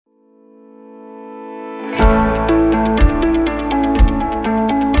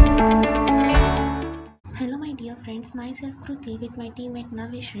is myself Kruti with my teammate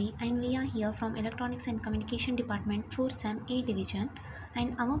Navishri, and we are here from Electronics and Communication Department 4SEM A Division,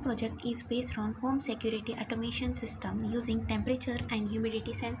 and our project is based on home security automation system using temperature and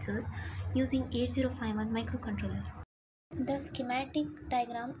humidity sensors using 8051 microcontroller. The schematic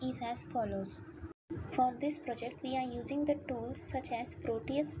diagram is as follows. For this project we are using the tools such as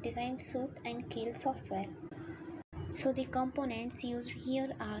Proteus Design Suite and Kale software. So the components used here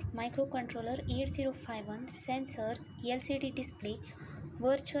are microcontroller 8051, sensors, LCD display,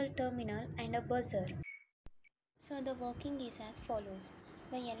 virtual terminal and a buzzer. So the working is as follows.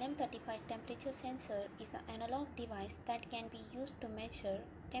 The LM35 temperature sensor is an analog device that can be used to measure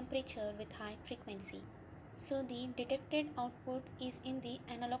temperature with high frequency. So the detected output is in the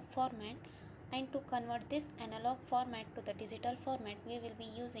analog format, and to convert this analog format to the digital format we will be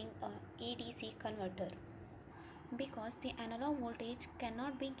using a ADC converter. Because the analog voltage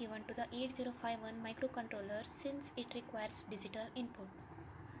cannot be given to the 8051 microcontroller since it requires digital input.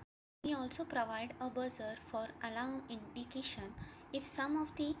 We also provide a buzzer for alarm indication. If some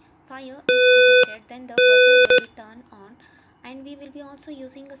of the fire is detected, then the buzzer will be turned on, and we will be also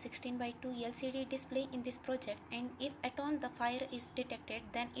using a 16:2 LCD display in this project, and if at all the fire is detected,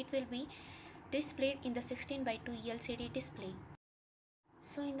 then it will be displayed in the 16:2 LCD display.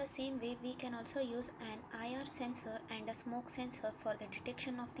 So in the same way we can also use an IR sensor and a smoke sensor for the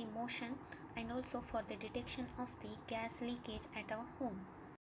detection of the motion and also for the detection of the gas leakage at our home.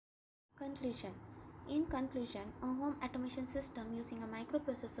 Conclusion. In conclusion, a home automation system using a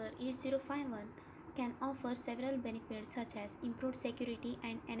microprocessor 8051 can offer several benefits such as improved security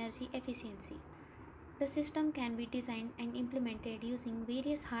and energy efficiency. The system can be designed and implemented using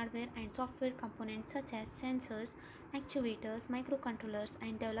various hardware and software components such as sensors, actuators, microcontrollers,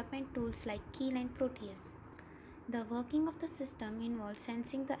 and development tools like Keel and Proteus. The working of the system involves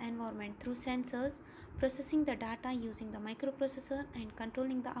sensing the environment through sensors, processing the data using the microprocessor, and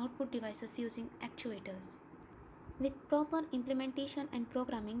controlling the output devices using actuators. With proper implementation and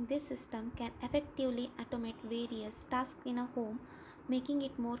programming, this system can effectively automate various tasks in a home, making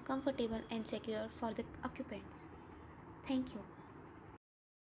it more comfortable and secure for the occupants. Thank you.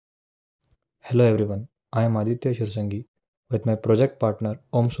 Hello everyone, I am Aditya Shirsangi with my project partner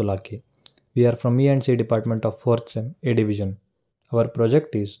Om Sulake. We are from E&C department of 4th SEM A Division. Our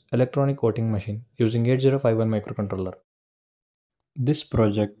project is electronic voting machine using 8051 microcontroller. This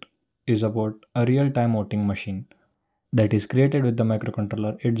project is about a real-time voting machine that is created with the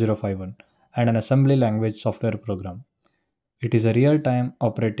microcontroller 8051 and an assembly language software program. It is a real-time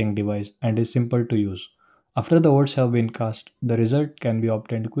operating device and is simple to use. After the votes have been cast, the result can be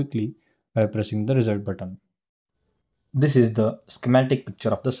obtained quickly by pressing the result button. This is the schematic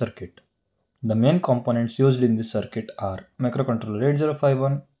picture of the circuit. The main components used in this circuit are microcontroller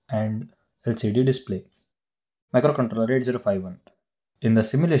 8051 and LCD display. Microcontroller 8051. In the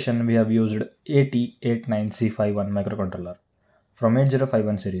simulation, we have used AT89C51 microcontroller from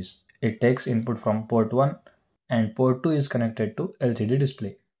 8051 series. It takes input from port 1 and port 2 is connected to LCD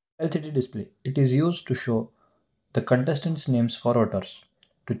display. LCD display. It is used to show the contestants' names for voters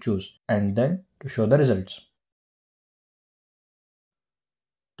to choose and then to show the results.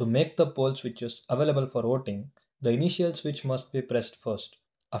 To make the poll switches available for voting, the initial switch must be pressed first,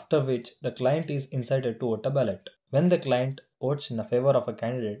 after which the client is incited to vote a ballot. When the client votes in favor of a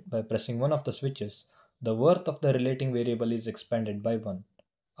candidate by pressing one of the switches, the worth of the relating variable is expanded by 1.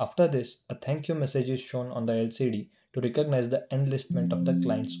 After this, a thank you message is shown on the LCD to recognize the enlistment of the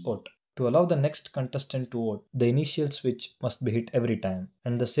client's vote. To allow the next contestant to vote, the initial switch must be hit every time,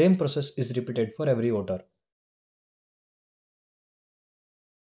 and the same process is repeated for every voter.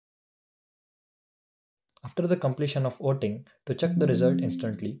 After the completion of voting, to check the result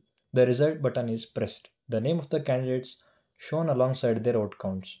instantly, the result button is pressed. The name of the candidates shown alongside their vote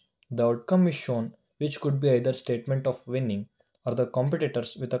counts. The outcome is shown, which could be either statement of winning or the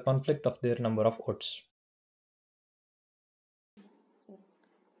competitors with a conflict of their number of votes.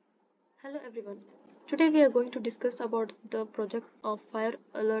 Hello everyone. Today we are going to discuss about the project of fire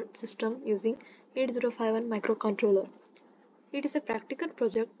alert system using 8051 microcontroller. It is a practical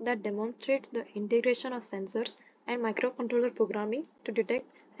project that demonstrates the integration of sensors and microcontroller programming to detect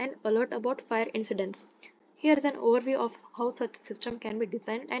and alert about fire incidents. Here is an overview of how such a system can be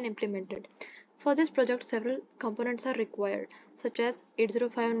designed and implemented. For this project, several components are required, such as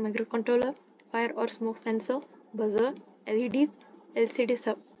 8051 microcontroller, fire or smoke sensor, buzzer, LEDs,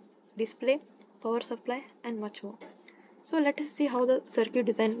 LCD display, power supply, and much more. So let us see how the circuit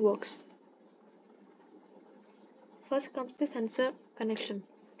design works. First comes the sensor connection.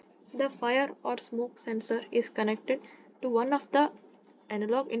 The fire or smoke sensor is connected to one of the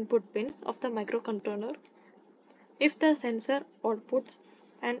analog input pins of the microcontroller, If the sensor outputs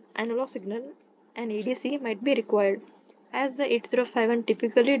an analog signal, an ADC might be required, as the 8051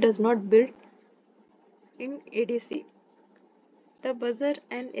 typically does not build in ADC. The buzzer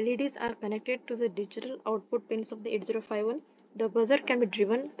and LEDs are connected to the digital output pins of the 8051. The buzzer can be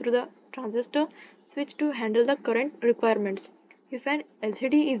driven through the transistor switch to handle the current requirements. If an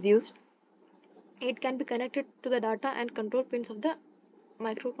LCD is used, it can be connected to the data and control pins of the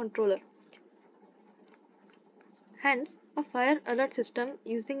microcontroller. Hence, a fire alert system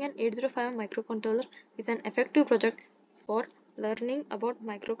using an 8051 microcontroller is an effective project for learning about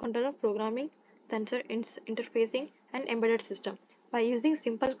microcontroller programming, sensor interfacing, and embedded system. By using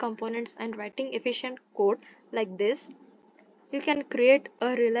simple components and writing efficient code like this, you can create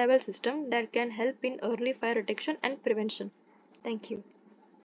a reliable system that can help in early fire detection and prevention. Thank you.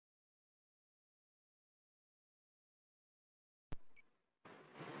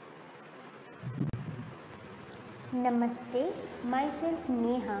 Namaste, myself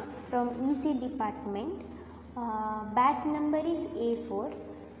Neha from EC department. Batch number is A4.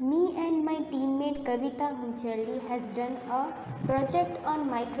 Me and my teammate Kavita Hunchalli has done a project on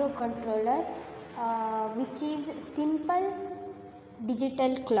microcontroller which is simple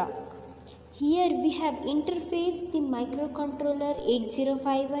digital clock. Here we have interfaced the microcontroller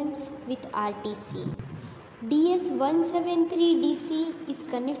 8051 with RTC. DS173DC is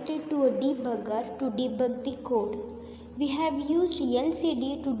connected to a debugger to debug the code. We have used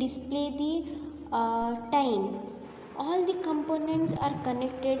LCD to display the time. All the components are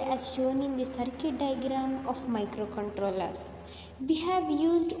connected as shown in the circuit diagram of microcontroller. We have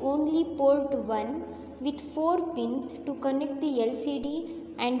used only port 1 with 4 pins to connect the LCD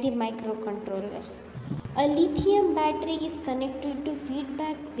and the microcontroller. A lithium battery is connected to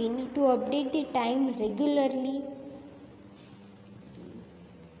feedback pin to update the time regularly.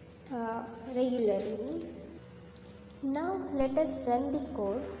 Now let us run the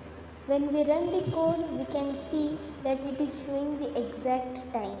code. When we run the code, we can see that it is showing the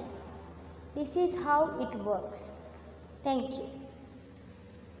exact time. This is how it works. Thank you.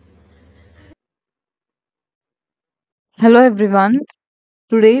 Hello everyone.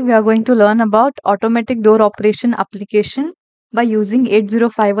 Today we are going to learn about automatic door operation application by using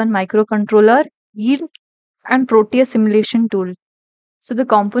 8051 microcontroller, yield and Proteus simulation tool. So the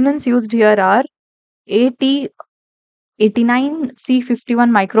components used here are AT89C51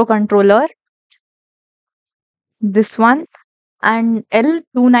 microcontroller, this one, and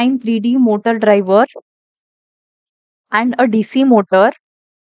L293D motor driver and a DC motor,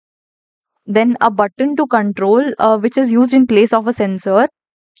 then a button to control which is used in place of a sensor,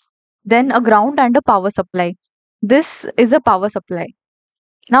 then a ground and a power supply. This is a power supply.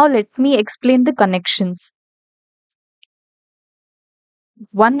 Now let me explain the connections.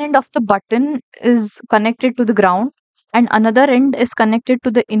 One end of the button is connected to the ground and another end is connected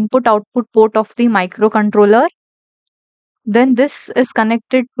to the input output port of the microcontroller. Then this is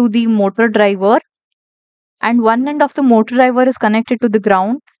connected to the motor driver and one end of the motor driver is connected to the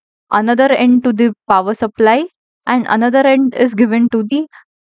ground, another end to the power supply and another end is given to the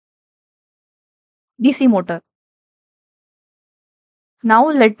DC motor. Now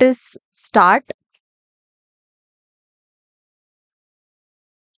let us start.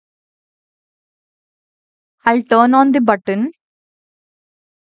 I'll turn on the button.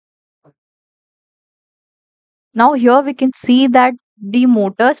 Now here we can see that the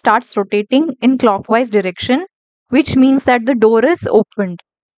motor starts rotating in clockwise direction, which means that the door is opened.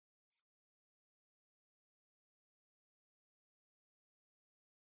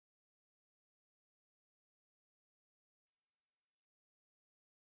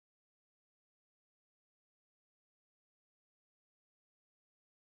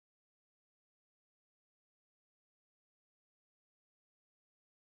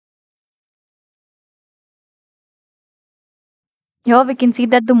 Here we can see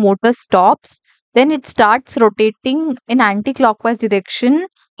that the motor stops, then it starts rotating in anti-clockwise direction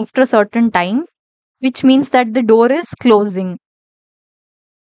after a certain time, which means that the door is closing.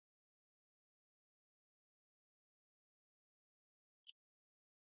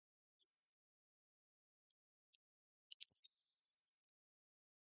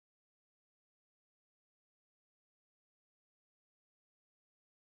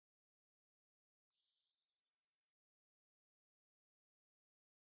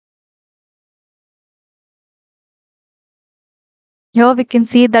 Here we can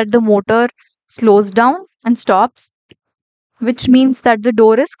see that the motor slows down and stops, which means that the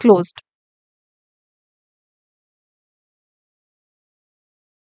door is closed.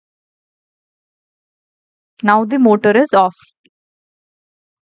 Now the motor is off.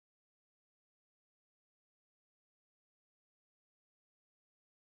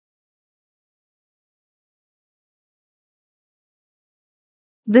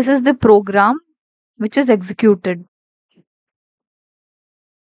 This is the program which is executed.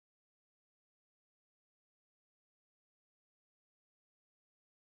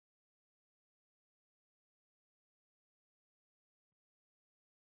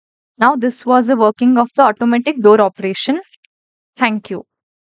 Now this was the working of the automatic door operation. Thank you.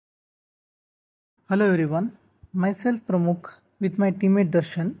 Hello everyone, myself Pramukh with my teammate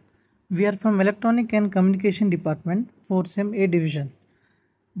Darshan. We are from Electronic and Communication Department, 4SEM A Division.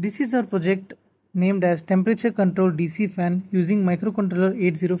 This is our project named as Temperature Control DC Fan using Microcontroller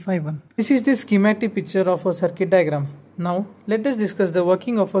 8051. This is the schematic picture of a circuit diagram. Now let us discuss the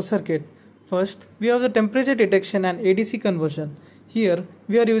working of a circuit. First, we have the temperature detection and ADC conversion. Here,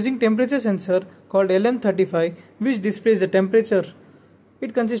 we are using temperature sensor called LM35 which displays the temperature.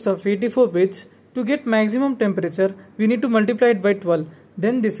 It consists of 84 bits. To get maximum temperature, we need to multiply it by 12.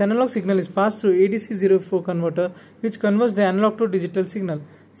 Then this analog signal is passed through ADC04 converter which converts the analog to digital signal.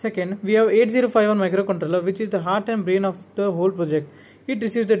 Second, we have 8051 microcontroller which is the heart and brain of the whole project. It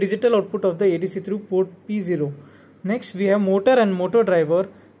receives the digital output of the ADC through port P0. Next, we have motor and motor driver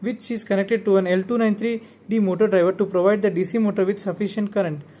which is connected to an L293D motor driver to provide the DC motor with sufficient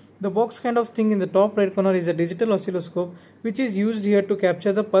current. The box kind of thing in the top right corner is a digital oscilloscope which is used here to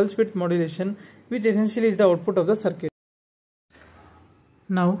capture the pulse width modulation, which essentially is the output of the circuit.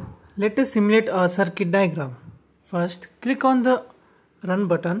 Now let us simulate a circuit diagram. First, click on the run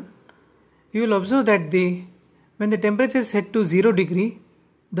button. You will observe that when the temperature is set to 0 degree,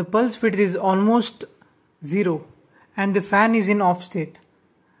 the pulse width is almost 0 and the fan is in off state.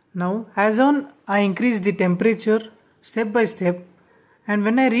 Now as on I increase the temperature step by step, and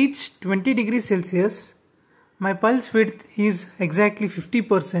when I reach 20 degrees Celsius, my pulse width is exactly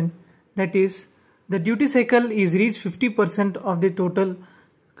 50%. That is, the duty cycle is reached 50% of the total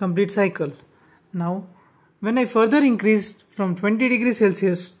complete cycle. Now, when I further increase from 20 degrees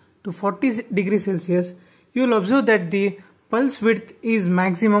Celsius to 40 degrees Celsius, you will observe that the pulse width is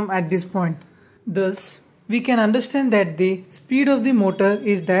maximum at this point. Thus, we can understand that the speed of the motor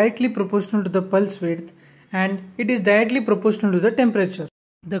is directly proportional to the pulse width and it is directly proportional to the temperature.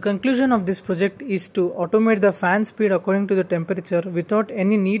 The conclusion of this project is to automate the fan speed according to the temperature without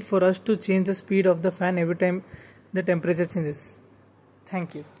any need for us to change the speed of the fan every time the temperature changes.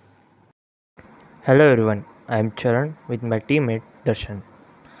 Thank you. Hello everyone, I am Charan with my teammate Darshan.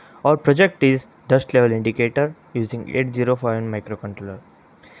 Our project is dust level indicator using 8051 microcontroller.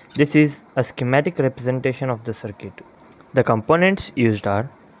 This is a schematic representation of the circuit. The components used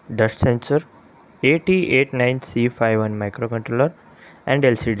are dust sensor, AT89C51 microcontroller and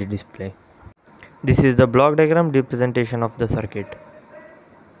LCD display. This is the block diagram representation of the circuit.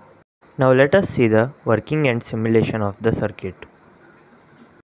 Now let us see the working and simulation of the circuit.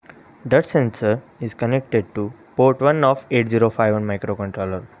 Dust sensor is connected to port 1 of 8051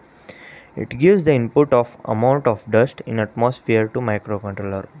 microcontroller. It gives the input of amount of dust in atmosphere to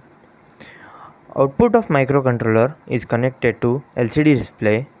microcontroller. Output of microcontroller is connected to LCD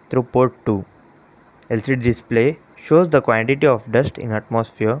display through port 2. LCD display shows the quantity of dust in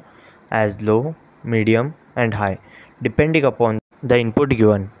atmosphere as low, medium and high depending upon the input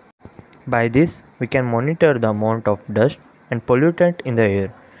given. By this, we can monitor the amount of dust and pollutant in the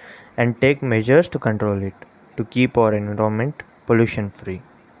air and take measures to control it to keep our environment pollution free.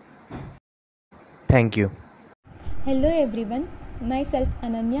 Thank you. Hello everyone, myself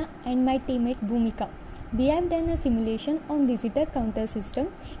Ananya and my teammate Bhumika. We have done a simulation on visitor counter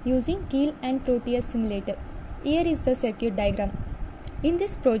system using Keel and Proteus simulator. Here is the circuit diagram. In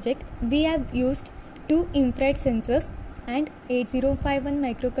this project, we have used two infrared sensors and 8051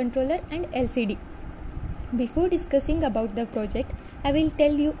 microcontroller and LCD. Before discussing about the project, I will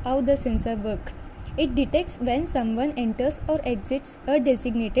tell you how the sensor works. It detects when someone enters or exits a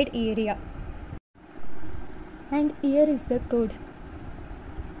designated area. And here is the code.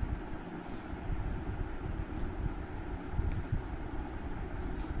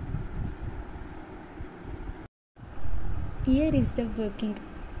 Here is the working.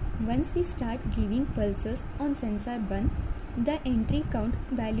 Once we start giving pulses on sensor 1, the entry count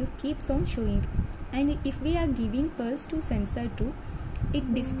value keeps on showing, and if we are giving pulse to sensor 2,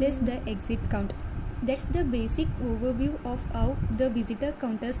 it displays the exit count. That's the basic overview of how the visitor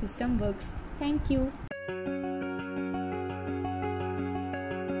counter system works. Thank you.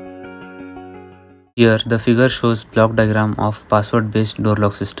 Here the figure shows block diagram of password based door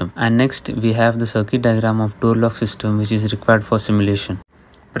lock system, and next we have the circuit diagram of door lock system which is required for simulation.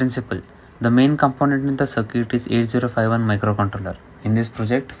 Principle: the main component in the circuit is 8051 microcontroller. In this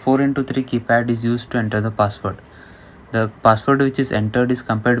project, 4x3 keypad is used to enter the password. The password which is entered is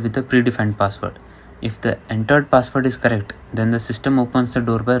compared with the predefined password. If the entered password is correct, then the system opens the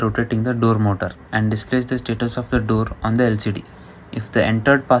door by rotating the door motor and displays the status of the door on the LCD. If the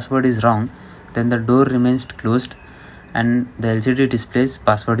entered password is wrong, then the door remains closed and the LCD displays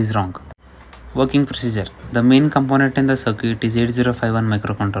password is wrong. Working procedure. The main component in the circuit is 8051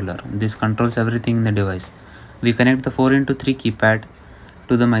 microcontroller. This controls everything in the device. We connect the 4x3 keypad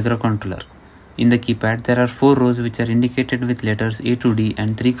to the microcontroller. In the keypad, there are 4 rows which are indicated with letters A to D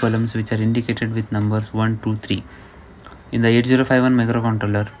and 3 columns which are indicated with numbers 1, 2, 3. In the 8051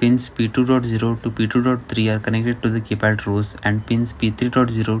 microcontroller, pins P2.0 to P2.3 are connected to the keypad rows and pins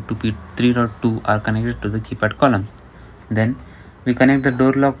P3.0 to P3.2 are connected to the keypad columns. Then, we connect the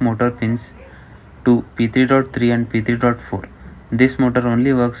door lock motor pins to P3.3 and P3.4. This motor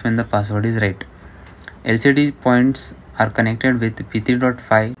only works when the password is right. LCD points are connected with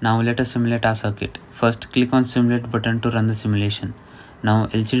P3.5. Now let us simulate our circuit. First, click on simulate button to run the simulation. Now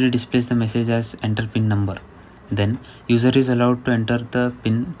LCD displays the message as enter pin number. Then user is allowed to enter the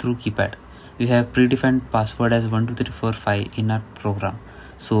pin through keypad. We have predefined password as 12345 in our program.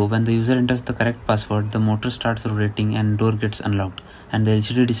 So when the user enters the correct password, the motor starts rotating and door gets unlocked and the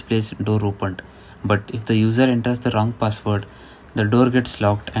LCD displays door opened. But if the user enters the wrong password, the door gets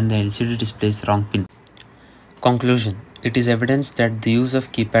locked and the LCD displays wrong pin. Conclusion. It is evidence that the use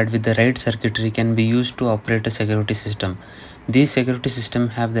of keypad with the right circuitry can be used to operate a security system. These security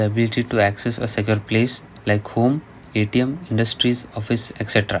systems have the ability to access a secure place like home, ATM, industries, office,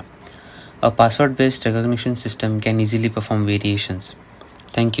 etc. A password-based recognition system can easily perform variations.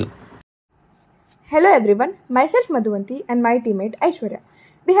 Thank you. Hello everyone, myself Madhuvanti and my teammate Aishwarya.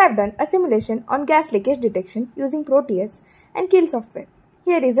 We have done a simulation on gas leakage detection using Proteus and Kill software.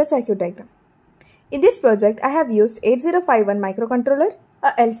 Here is a circuit diagram. In this project, I have used 8051 microcontroller,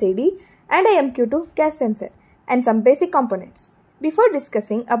 a LCD and a MQ2 gas sensor and some basic components. Before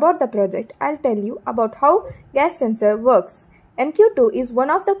discussing about the project, I'll tell you about how gas sensor works. MQ2 is one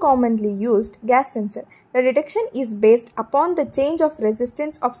of the commonly used gas sensor. The detection is based upon the change of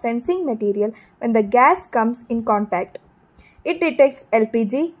resistance of sensing material when the gas comes in contact. It detects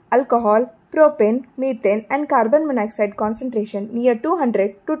LPG, alcohol, propane, methane and carbon monoxide concentration near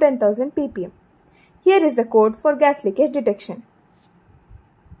 200 to 10,000 ppm. Here is the code for gas leakage detection.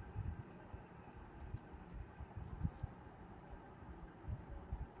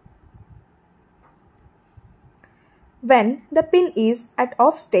 When the pin is at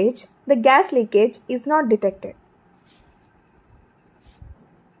off stage, the gas leakage is not detected.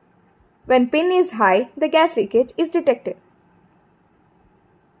 When pin is high, the gas leakage is detected.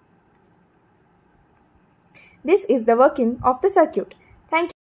 This is the working of the circuit. Thank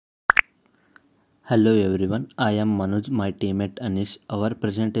you. Hello everyone, I am Manoj, my teammate Anish. Our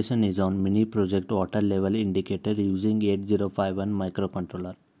presentation is on mini project water level indicator using 8051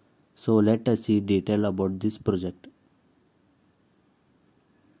 microcontroller. So let us see detail about this project.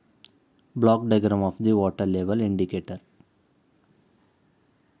 Block diagram of the water level indicator.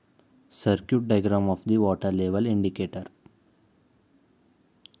 Circuit diagram of the water level indicator.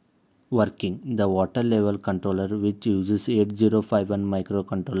 Working. The water level controller, which uses 8051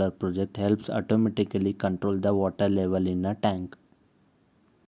 microcontroller project, helps automatically control the water level in a tank.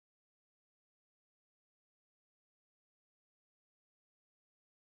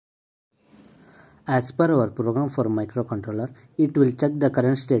 As per our program for microcontroller, it will check the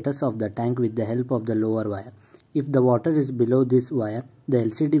current status of the tank with the help of the lower wire. If the water is below this wire, the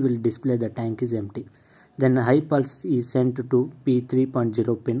LCD will display the tank is empty. Then high pulse is sent to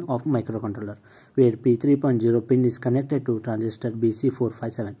P3.0 pin of microcontroller, where P3.0 pin is connected to transistor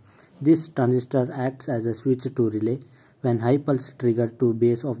BC457. This transistor acts as a switch to relay. When high pulse triggered to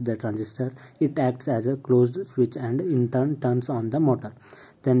base of the transistor, it acts as a closed switch and in turn turns on the motor.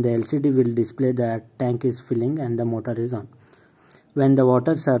 Then the LCD will display that tank is filling and the motor is on. When the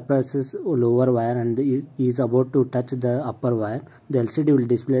water surpasses lower wire and is about to touch the upper wire, the LCD will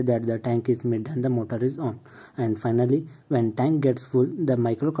display that the tank is mid and the motor is on. And finally, when tank gets full, the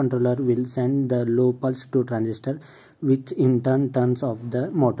microcontroller will send the low pulse to transistor, which in turn turns off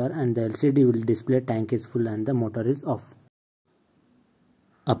the motor, and the LCD will display tank is full and the motor is off.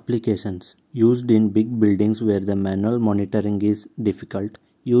 Applications used in big buildings where the manual monitoring is difficult,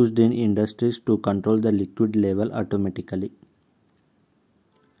 used in industries to control the liquid level automatically.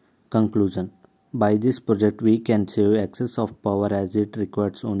 Conclusion. By this project we can save excess of power as it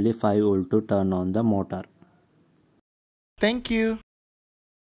requires only 5 volt to turn on the motor. Thank you.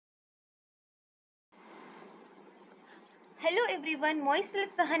 Hello everyone, myself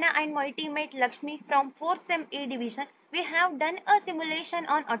Sahana and my teammate Lakshmi from 4th SEM A division. We have done a simulation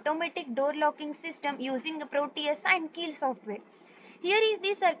on automatic door locking system using Proteus and Kill software. Here is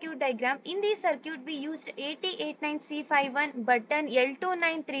the circuit diagram. In this circuit, we used 8089C51 button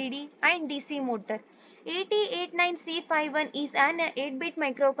L293D and DC motor. 8089C51 is an 8-bit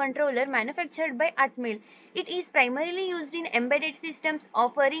microcontroller manufactured by Atmel. It is primarily used in embedded systems,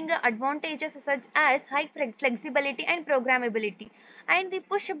 offering advantages such as high flexibility and programmability. And the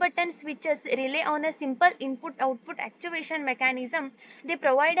push button switches rely on a simple input-output actuation mechanism. They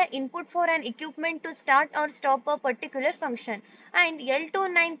provide an input for an equipment to start or stop a particular function. And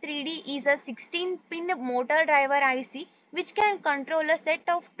L293D is a 16-pin motor driver IC which can control a set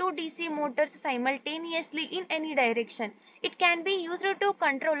of two DC motors simultaneously in any direction. It can be used to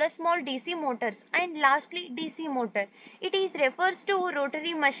control a small DC motors. And lastly, DC motor. It is refers to a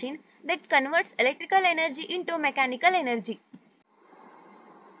rotary machine that converts electrical energy into mechanical energy.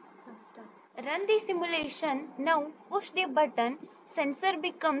 Run the simulation. Now push the button, sensor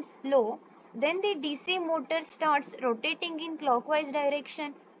becomes low, then the DC motor starts rotating in clockwise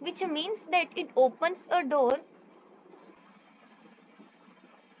direction, which means that it opens a door.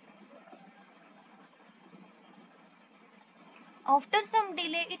 After some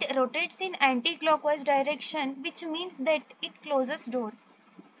delay, it rotates in anti-clockwise direction, which means that it closes door.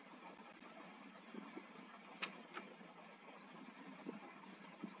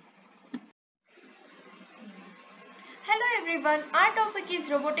 Hello everyone, our topic is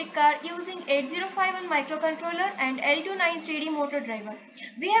robotic car using 8051 microcontroller and L293D motor driver.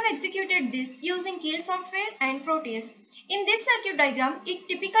 We have executed this using Keil software and Proteus. In this circuit diagram, it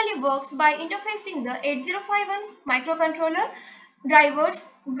typically works by interfacing the 8051 microcontroller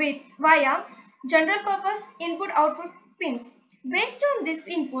drivers with via general purpose input-output pins. Based on this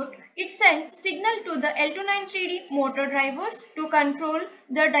input, it sends signal to the L293D motor drivers to control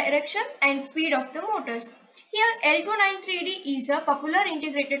the direction and speed of the motors. Here L293D is a popular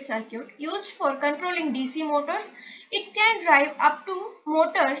integrated circuit used for controlling DC motors. It can drive up to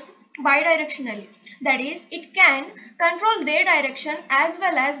motors bidirectionally. That is, it can control their direction as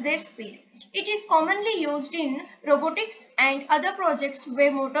well as their speed. It is commonly used in robotics and other projects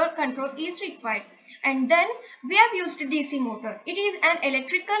where motor control is required. And then we have used DC motor. It is an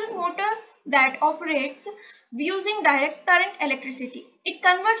electrical motor that operates using direct current electricity. It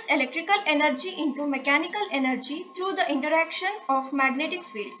converts electrical energy into mechanical energy through the interaction of magnetic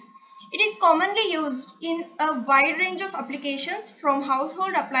fields. It is commonly used in a wide range of applications from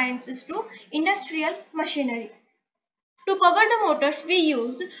household appliances to industrial machinery. To power the motors, we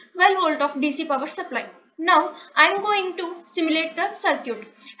use 12 volt of DC power supply. Now, I am going to simulate the circuit.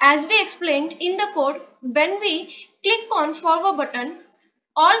 As we explained in the code, when we click on forward button,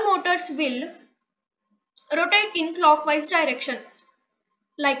 all motors will rotate in clockwise direction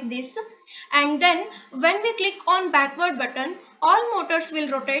like this, and then when we click on backward button, all motors will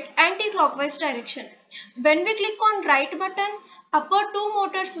rotate anti-clockwise direction. When we click on right button, upper two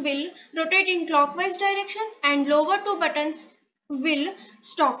motors will rotate in clockwise direction and lower two buttons will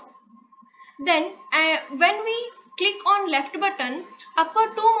stop. Then when we click on left button,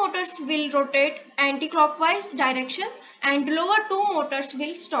 upper two motors will rotate anti-clockwise direction and lower two motors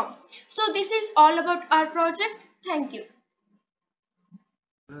will stop. So this is all about our project. Thank you.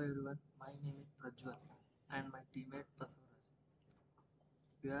 Hello everyone, my name is Prajwal and my teammate Basavaraj.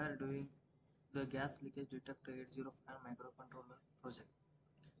 We are doing the gas leakage detector 805 microcontroller project.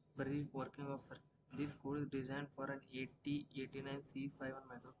 Brief working of circuit. This code is designed for an 8089C51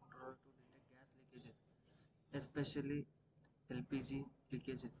 microcontroller to detect gas leakages, especially LPG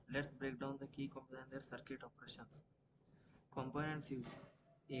leakages. Let's break down the key components and their circuit operations. Components used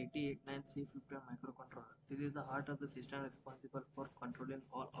 8089C51 microcontroller. This is the heart of the system responsible for controlling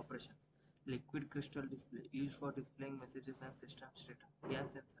all operations. Liquid crystal display used for displaying messages and system state.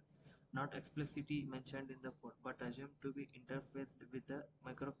 Gas sensor not explicitly mentioned in the code but assumed to be interfaced with the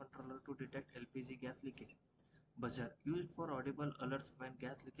microcontroller to detect LPG gas leakage. Buzzer used for audible alerts when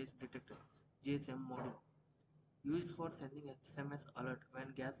gas leakage detected. GSM module used for sending SMS alert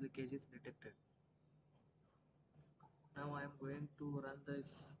when gas leakage is detected. Now I am going to run this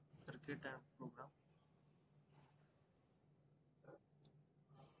circuit and program.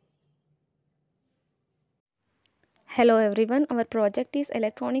 Hello everyone, our project is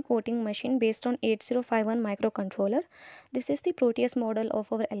electronic voting machine based on 8051 microcontroller. This is the Proteus model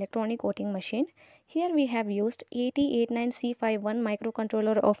of our electronic voting machine. Here we have used 8089C51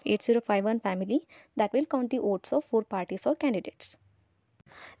 microcontroller of 8051 family that will count the votes of 4 parties or candidates.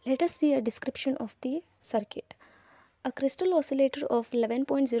 Let us see a description of the circuit. A crystal oscillator of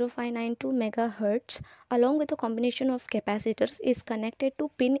 11.0592 MHz along with a combination of capacitors is connected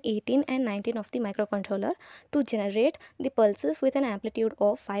to pin 18 and 19 of the microcontroller to generate the pulses with an amplitude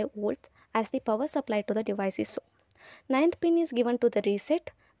of 5 volts as the power supply to the device is so. Ninth pin is given to the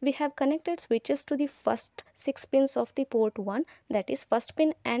reset. We have connected switches to the first 6 pins of the port 1, that is first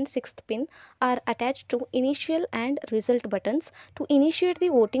pin and 6th pin are attached to initial and result buttons to initiate the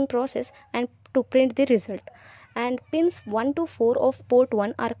voting process and to print the result. And pins 1 to 4 of port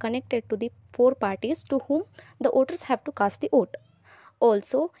 1 are connected to the 4 parties to whom the voters have to cast the vote.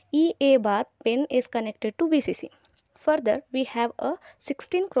 Also, EA bar pin is connected to VCC. Further, we have a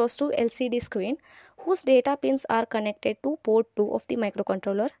 16x2 LCD screen whose data pins are connected to port 2 of the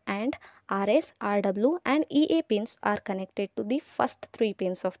microcontroller, and RS, RW and EA pins are connected to the first 3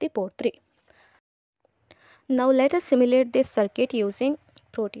 pins of the port 3. Now let us simulate this circuit using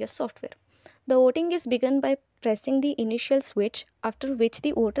Proteus software. The voting is begun by pressing the initial switch, after which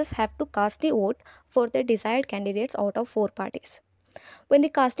the voters have to cast the vote for the desired candidates out of 4 parties. When the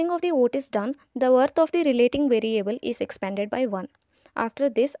casting of the vote is done, the worth of the relating variable is expanded by 1. After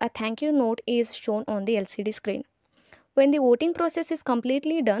this, a thank you note is shown on the LCD screen. When the voting process is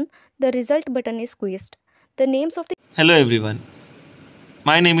completely done, the result button is squeezed. The names of the Hello everyone,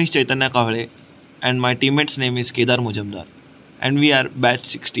 my name is Chaitanya Kavale and my teammate's name is Kedar Mujamdar and we are batch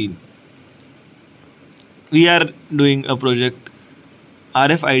 16. We are doing a project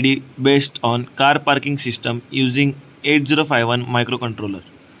RFID based on car parking system using 8051 microcontroller.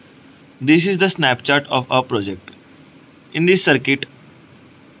 This is the snapshot of our project. In this circuit,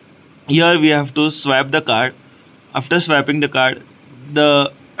 here we have to swipe the card. After swiping the card,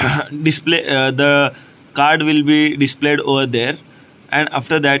 the the card will be displayed over there, and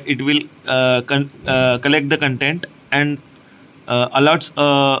after that it will collect the content and allots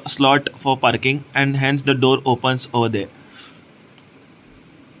a slot for parking, and hence the door opens over there.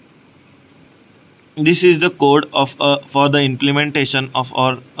 This is the code of for the implementation of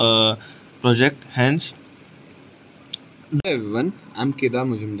our project. Hence, hello everyone, I'm Kedar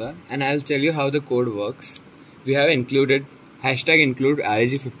Mujumdar and I'll tell you how the code works. We have included #include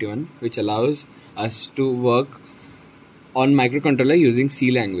RAG51, which allows us to work on microcontroller using C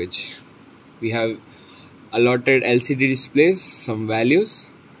language. We have allotted LCD displays some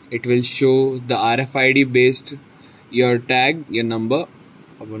values. It will show the RFID based your tag, your number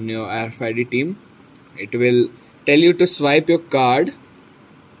on your RFID team. It will tell you to swipe your card,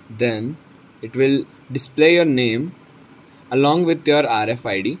 then it will display your name along with your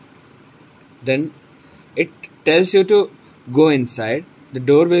RFID. Then it tells you to go inside, the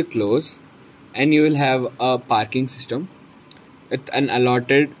door will close and you will have a parking system with an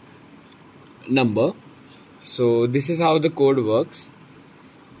allotted number. So this is how the code works.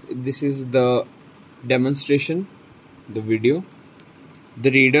 This is the demonstration, the video. The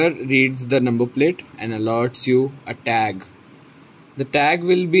reader reads the number plate and allots you a tag. The tag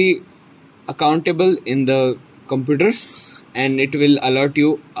will be accountable in the computers and it will allot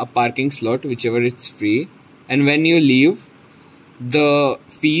you a parking slot whichever it's free, and when you leave the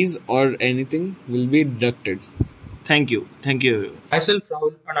fees or anything will be deducted. thank you. Myself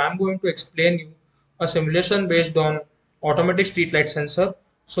Rahul, and I'm going to explain you a simulation based on automatic streetlight sensor.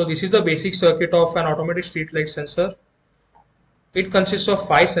 So this is the basic circuit of an automatic streetlight sensor. It consists of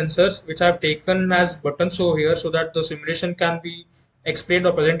 5 sensors which I have taken as buttons over here so that the simulation can be explained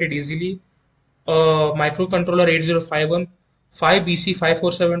or presented easily. A microcontroller 8051, 5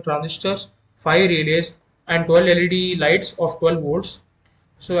 BC547 transistors, 5 relays and 12 LED lights of 12 volts.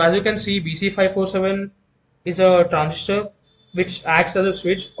 So as you can see, BC547 is a transistor which acts as a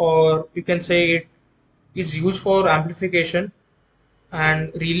switch, or you can say it is used for amplification,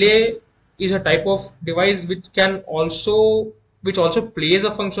 and relay is a type of device which also plays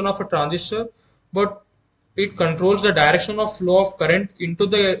a function of a transistor, but it controls the direction of flow of current into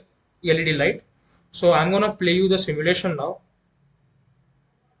the LED light. So I'm gonna play you the simulation now.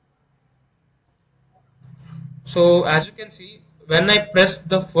 So as you can see, when I press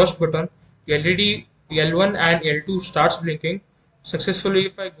the first button, LED L1 and L2 starts blinking successfully.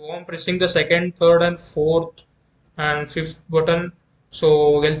 If I go on pressing the second, third and fourth and fifth button,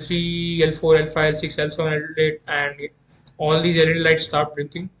 so L3, L4, L5, L6, L7, L8 and all these LED lights start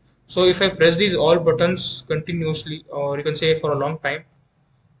blinking. So if I press these all buttons continuously, or you can say for a long time,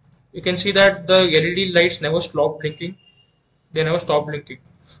 you can see that the LED lights never stop blinking. They never stop blinking.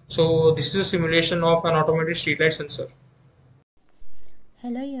 So this is a simulation of an automated streetlight sensor.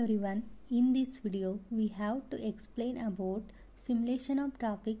 Hello everyone, in this video we have to explain about simulation of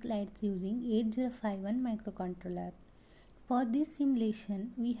traffic lights using 8051 microcontroller. For this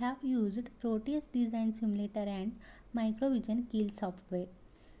simulation we have used Proteus design simulator and Microvision Keel software.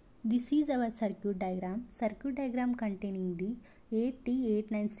 This is our circuit diagram containing the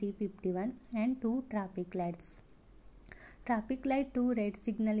 8T89C51 and 2 traffic lights. Traffic light 2 red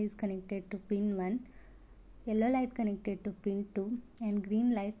signal is connected to pin 1 yellow light connected to pin 2 and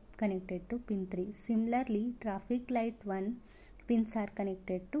green light connected to pin 3. Similarly, traffic light 1 pins are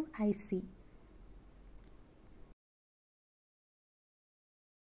connected to IC.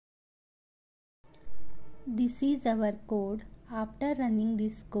 This is our code. After running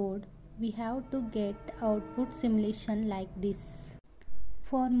this code, we have to get output simulation like this.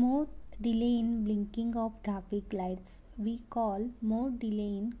 For more delay in blinking of traffic lights, we call more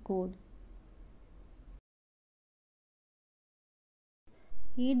delay in code.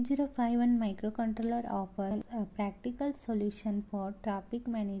 8051 microcontroller offers a practical solution for traffic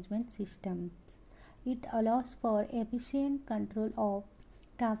management systems. It allows for efficient control of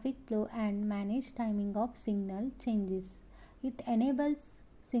traffic flow and managed timing of signal changes. It enables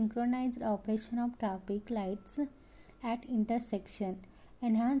synchronized operation of traffic lights at intersection,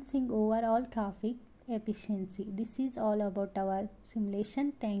 enhancing overall traffic efficiency. This is all about our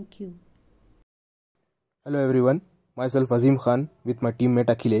simulation. Thank you. Hello everyone, myself Azim Khan with my teammate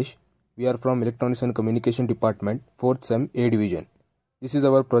Akhilesh. We are from Electronics and Communication Department, 4th SEM A Division. This is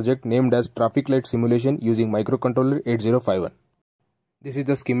our project named as Traffic Light Simulation using Microcontroller 8051. This is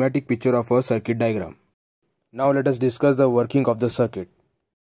the schematic picture of our circuit diagram. Now let us discuss the working of the circuit.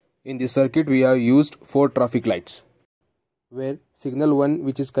 In this circuit we have used 4 traffic lights, where signal 1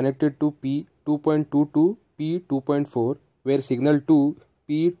 which is connected to P2.2 to P2.4, where signal 2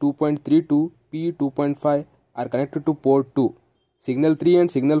 P2.3 to P2.5 are connected to port 2. Signal 3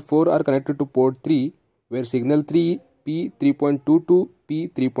 and signal 4 are connected to port 3, where signal 3 P3.2 to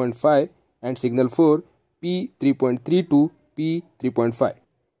P3.5 and signal 4 P3.3 to P3.5.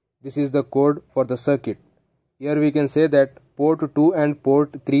 This is the code for the circuit. Here we can say that port 2 and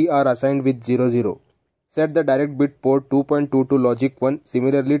port 3 are assigned with 00. Set the direct bit port 2.2 to logic 1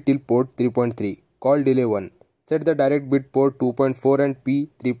 similarly till port 3.3. Call delay 1. Set the direct bit port 2.4 and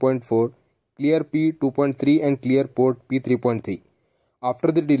P3.4. Clear P2.3 and clear port P3.3.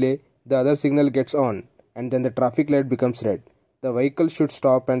 After the delay, the other signal gets on and then the traffic light becomes red. The vehicle should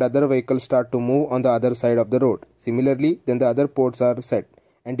stop and other vehicles start to move on the other side of the road. Similarly, then the other ports are set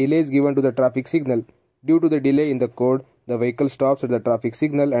and delay is given to the traffic signal. Due to the delay in the code, the vehicle stops at the traffic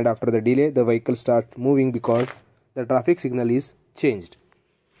signal and after the delay, the vehicle starts moving because the traffic signal is changed.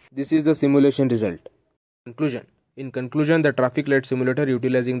 This is the simulation result. Conclusion. In conclusion, the traffic light simulator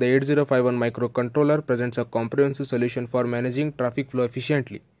utilizing the 8051 microcontroller presents a comprehensive solution for managing traffic flow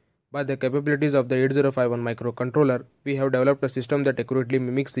efficiently. By the capabilities of the 8051 microcontroller, we have developed a system that accurately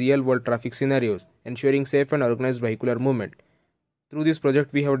mimics real-world traffic scenarios, ensuring safe and organized vehicular movement. Through this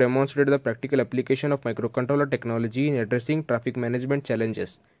project, we have demonstrated the practical application of microcontroller technology in addressing traffic management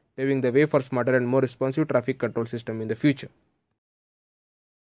challenges, paving the way for smarter and more responsive traffic control system in the future.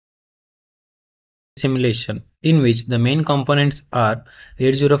 Simulation, in which the main components are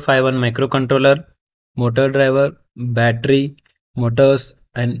 8051 microcontroller, motor driver, battery, motors,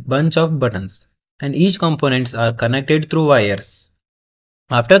 and bunch of buttons, and each components are connected through wires.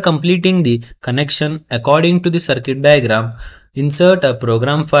 After completing the connection according to the circuit diagram, insert a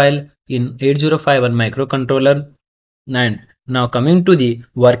program file in 8051 microcontroller. And now coming to the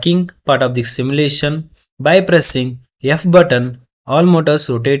working part of the simulation, by pressing F button, all motors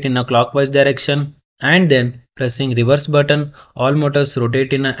rotate in a clockwise direction, and then pressing reverse button, all motors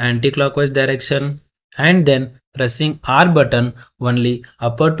rotate in an anti-clockwise direction, and then pressing R button, only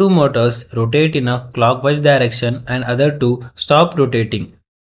upper 2 motors rotate in a clockwise direction and other 2 stop rotating,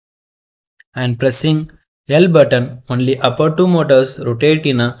 and pressing L button, only upper 2 motors rotate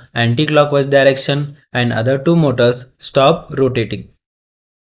in a anti-clockwise direction and other 2 motors stop rotating.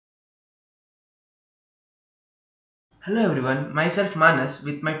 Hello everyone, myself Manas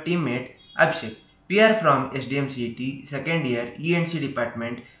with my teammate Abhishek. We are from SDMCET second year E&C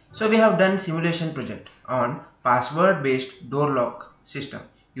department. So we have done simulation project on password based door lock system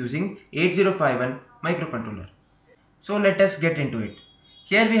using 8051 microcontroller. So let us get into it.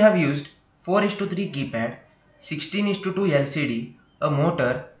 Here we have used 4:3 keypad, 16:2 LCD, a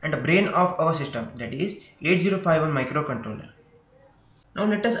motor and a brain of our system, that is 8051 microcontroller. Now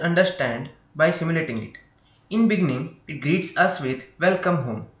let us understand by simulating it. In beginning, it greets us with welcome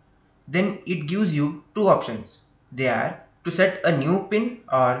home. Then it gives you two options. They are to set a new pin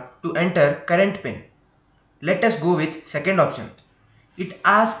or to enter current pin. Let us go with second option. It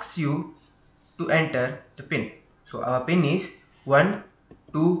asks you to enter the pin. So our pin is 1,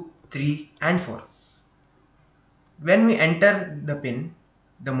 2, 3 and 4. When we enter the pin,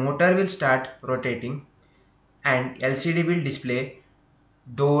 the motor will start rotating and LCD will display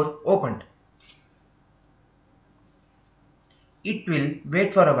door opened. It will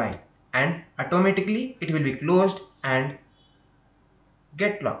wait for a while and automatically it will be closed and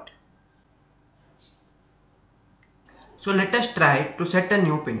get locked. So let us try to set a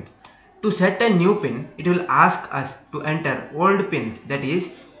new pin. To set a new pin, it will ask us to enter old pin, that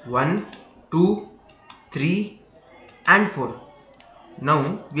is 1, 2, 3 and 4.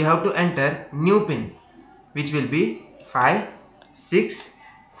 Now we have to enter new pin, which will be 5, 6,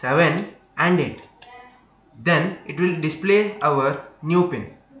 7 and 8. Then it will display our new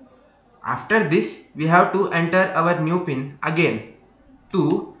pin. After this, we have to enter our new pin again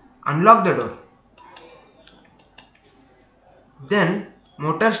to unlock the door. Then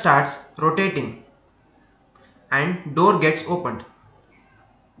motor starts rotating and door gets opened.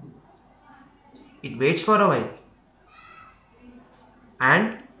 It waits for a while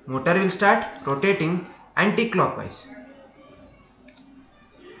and motor will start rotating anti-clockwise,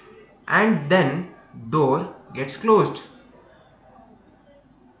 and then door gets closed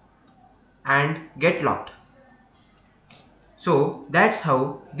and get locked. So that's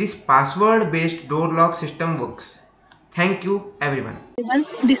how this password based door lock system works. Thank you everyone.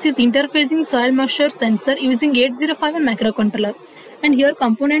 This is interfacing soil moisture sensor using 8051 microcontroller, and here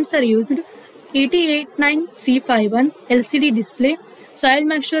components are used: 8089C51 LCD display, soil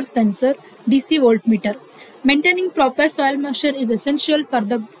moisture sensor, DC voltmeter. Maintaining proper soil moisture is essential for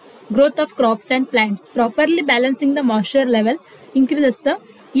the growth of crops and plants. Properly balancing the moisture level increases the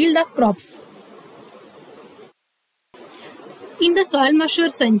yield of crops. In the soil moisture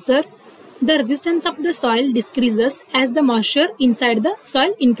sensor, the resistance of the soil decreases as the moisture inside the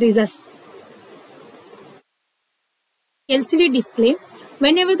soil increases. LCD display.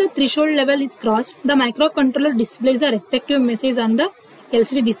 Whenever the threshold level is crossed, the microcontroller displays a respective message on the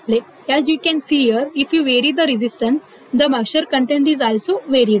LCD display. As you can see here, if you vary the resistance, the moisture content is also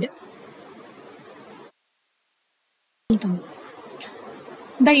varied.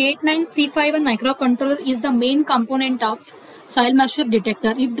 The 89C51 microcontroller is the main component of soil moisture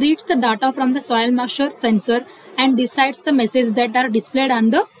detector. It reads the data from the soil moisture sensor and decides the messages that are displayed on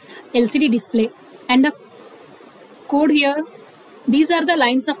the LCD display. And the code here, these are the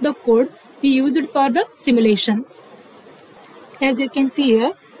lines of the code we used for the simulation. As you can see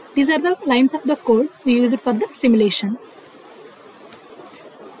here, these are the lines of the code we used for the simulation.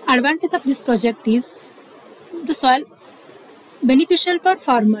 Advantage of this project is the soil beneficial for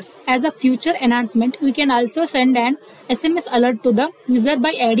farmers. As a future enhancement, we can also send an SMS alert to the user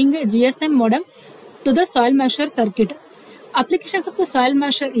by adding a GSM modem to the soil moisture circuit. Applications of the soil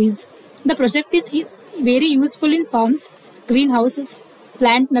moisture is, the project is very useful in farms, greenhouses,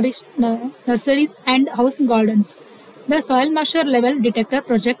 plant nurseries and house gardens. The soil moisture level detector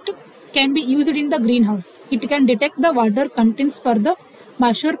project can be used in the greenhouse. It can detect the water contents for the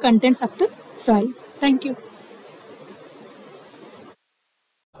moisture contents of the soil. Thank you.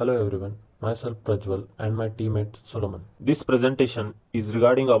 Hello everyone, myself Prajwal and my teammate Solomon. This presentation is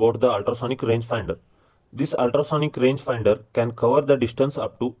regarding about the ultrasonic rangefinder. This ultrasonic rangefinder can cover the distance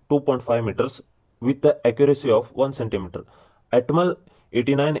up to 2.5 meters with the accuracy of 1 centimeter. Atmel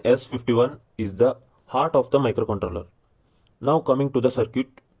 89S51 is the heart of the microcontroller. Now coming to the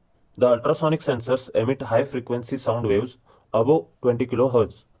circuit, the ultrasonic sensors emit high frequency sound waves above 20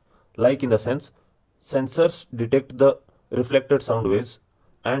 kHz. Like in the sense, sensors detect the reflected sound waves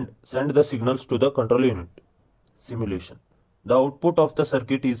and send the signals to the control unit. Simulation. The output of the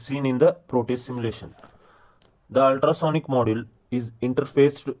circuit is seen in the Proteus simulation. The ultrasonic module is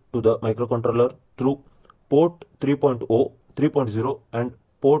interfaced to the microcontroller through port 3.0, 3.0 and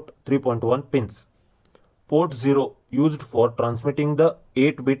port 3.1 pins. Port 0 used for transmitting the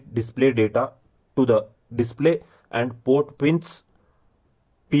 8-bit display data to the display, and port pins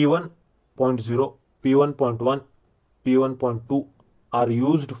P1.0, P1.1, P1.2 are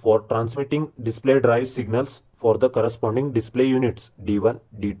used for transmitting display drive signals for the corresponding display units D1,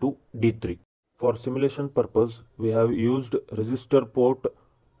 D2, D3. For simulation purpose, we have used resistor port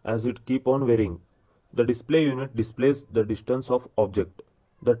as it keep on varying. The display unit displays the distance of object.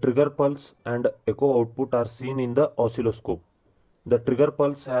 The trigger pulse and echo output are seen in the oscilloscope. The trigger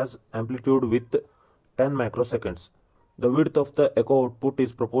pulse has amplitude with 10 microseconds. The width of the echo output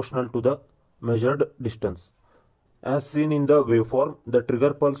is proportional to the measured distance. As seen in the waveform, the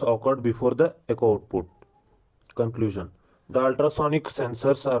trigger pulse occurred before the echo output. Conclusion. The ultrasonic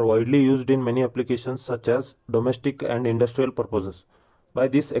sensors are widely used in many applications such as domestic and industrial purposes. By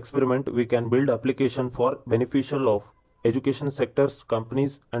this experiment, we can build application for beneficial of education sectors,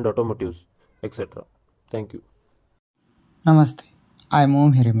 companies and automotives, etc. Thank you. Namaste. I am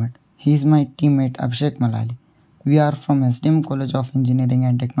Om Hirimat. He is my teammate Abhishek Malali. We are from SDM College of Engineering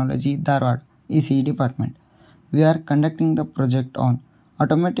and Technology, Dharwad, ECE department. We are conducting the project on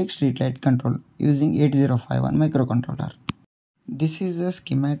automatic streetlight control using 8051 microcontroller. This is a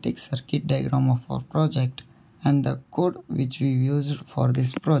schematic circuit diagram of our project, and the code which we used for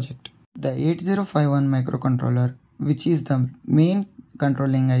this project. The 8051 microcontroller, which is the main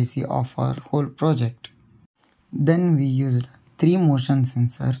controlling IC of our whole project. Then we used 3 motion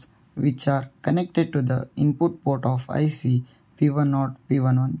sensors which are connected to the input port of IC P10,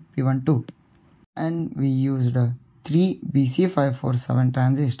 P11, P12, and we used 3 BC547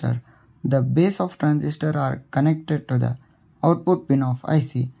 transistor. The base of transistor are connected to the output pin of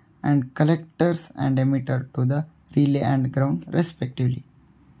IC and collectors and emitter to the relay and ground respectively.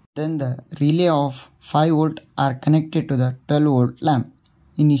 Then the relay of 5 volt are connected to the 12 volt lamp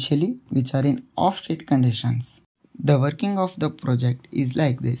initially, which are in off state conditions. The working of the project is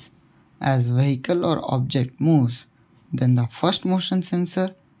like this. As vehicle or object moves, then the first motion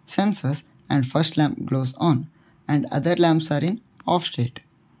sensor senses and first lamp glows on and other lamps are in off state.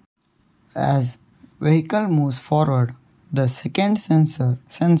 As vehicle moves forward, the second sensor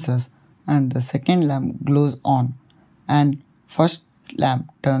senses and the second lamp glows on and first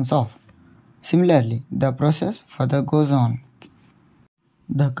lamp turns off. Similarly, the process further goes on.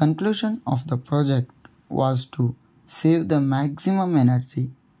 The conclusion of the project was to save the maximum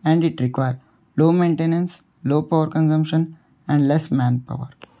energy, and it required low maintenance, low power consumption and less manpower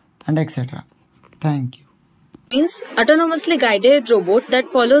and etc. Thank you. Means autonomously guided robot that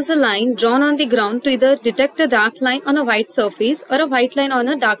follows a line drawn on the ground to either detect a dark line on a white surface or a white line on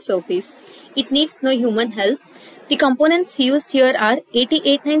a dark surface. It needs no human help. The components used here are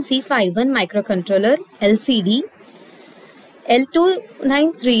 8089C51 microcontroller, LCD,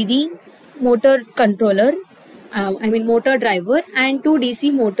 L293D motor controller, motor driver, and 2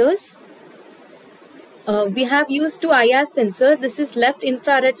 DC motors. We have used 2 IR sensor. This is left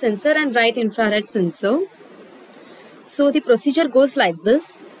infrared sensor and right infrared sensor. So the procedure goes like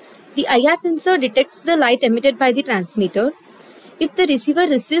this. The IR sensor detects the light emitted by the transmitter. If the receiver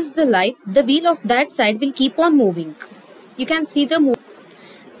receives the light, the wheel of that side will keep on moving. You can see the move.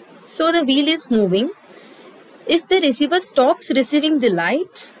 So the wheel is moving. If the receiver stops receiving the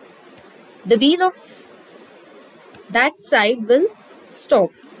light, the wheel of that side will stop.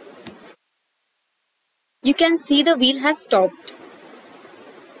 You can see the wheel has stopped.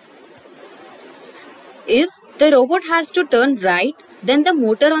 If the robot has to turn right, then the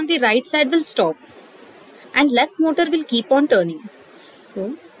motor on the right side will stop and left motor will keep on turning.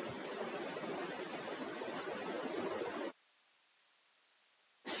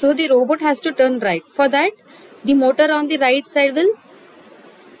 So the robot has to turn right. For that, the motor on the right side will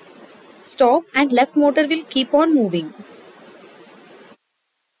stop and left motor will keep on moving.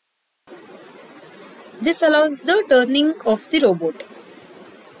 This allows the turning of the robot.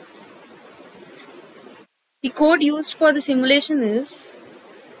 The code used for the simulation is,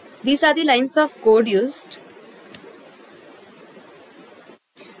 these are the lines of code used,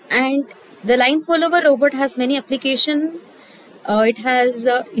 and the line follower robot has many applications. It has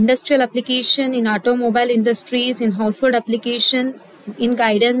industrial application, in automobile industries, in household application, in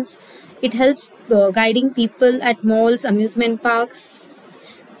guidance. It helps guiding people at malls, amusement parks.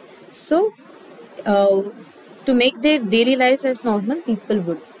 So, to make their daily lives as normal people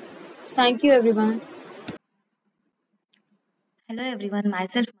would. Thank you, everyone. Hello everyone,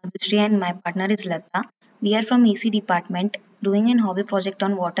 myself Madhushree and my partner is Lata. We are from EC department doing an hobby project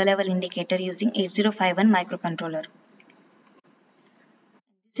on water level indicator using 8051 microcontroller.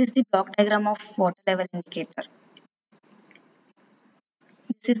 This is the block diagram of water level indicator.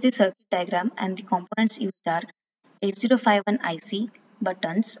 This is the circuit diagram and the components used are 8051 IC,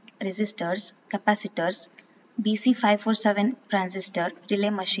 buttons, resistors, capacitors, BC547 transistor, relay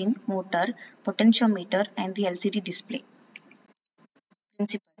machine, motor, potentiometer and the LCD display.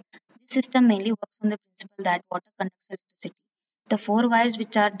 Principle. This system mainly works on the principle that water conducts electricity. The 4 wires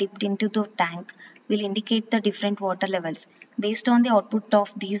which are dipped into the tank will indicate the different water levels. Based on the output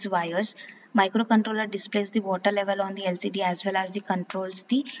of these wires, microcontroller displays the water level on the LCD as well as the controls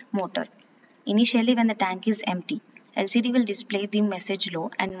the motor. Initially, when the tank is empty, LCD will display the message low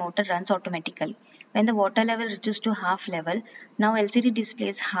and motor runs automatically. When the water level reaches to half level, now LCD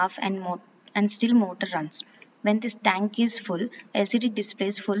displays half and still motor runs. When this tank is full, LCD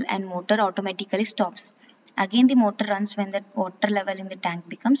displays full and motor automatically stops. Again the motor runs when the water level in the tank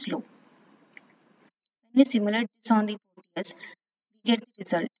becomes low. When we simulate this on the Proteus, we get the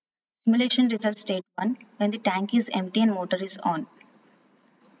result. Simulation result state 1 when the tank is empty and motor is on.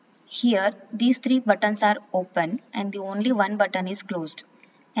 Here these 3 buttons are open and the only one button is closed.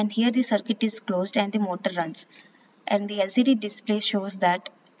 And here the circuit is closed and the motor runs. And the LCD display shows that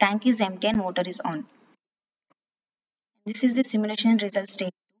tank is empty and motor is on. This is the simulation result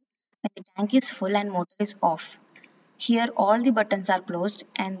state 2 when the tank is full and motor is off. Here all the buttons are closed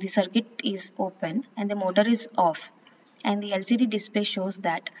and the circuit is open and the motor is off, and the LCD display shows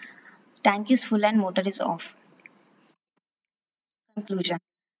that tank is full and motor is off. Conclusion.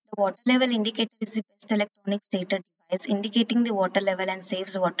 The water level indicator is the best electronic stator device indicating the water level and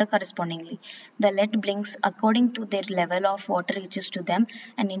saves water correspondingly. The LED blinks according to their level of water reaches to them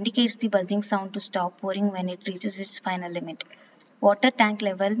and indicates the buzzing sound to stop pouring when it reaches its final limit. Water tank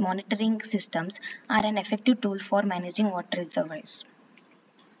level monitoring systems are an effective tool for managing water reservoirs.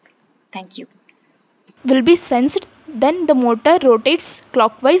 Thank you. Will be sensed, then the motor rotates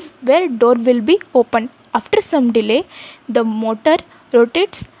clockwise where door will be opened. After some delay, the motor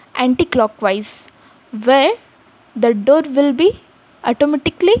rotates anti-clockwise where the door will be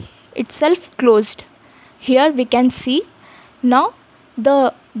automatically itself closed. Here we can see now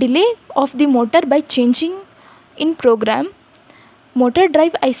the delay of the motor by changing in program. Motor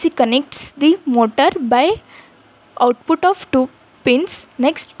drive IC connects the motor by output of two pins.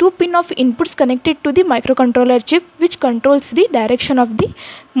 Next, two pin of inputs connected to the microcontroller chip which controls the direction of the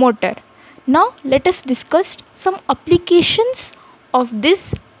motor. Now let us discuss some applications of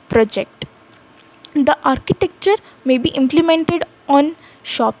this project. The architecture may be implemented on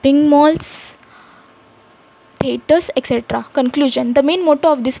shopping malls, theaters, etc. Conclusion. The main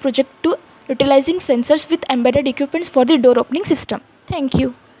motto of this project to utilizing sensors with embedded equipments for the door opening system. Thank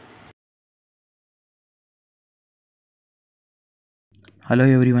you. Hello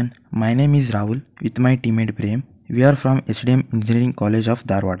everyone, my name is Rahul with my teammate Prem. We are from SDM Engineering College of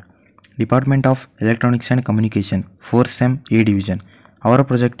Dharwad, Department of Electronics and Communication, 4th SEM A Division. Our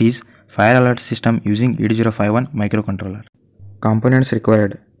project is Fire Alert System using 8051 microcontroller. Components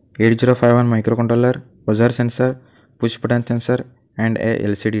required: 8051 microcontroller, buzzer sensor, push button sensor and a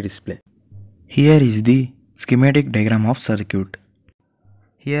LCD display. Here is the schematic diagram of circuit.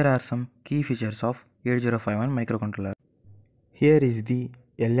 Here are some key features of 8051 microcontroller. Here is the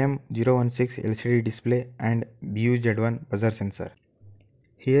LM016 LCD display and BUZ1 buzzer sensor.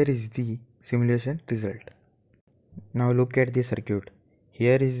 Here is the simulation result. Now look at the circuit.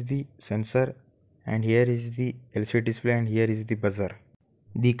 Here is the sensor and here is the LCD display and here is the buzzer.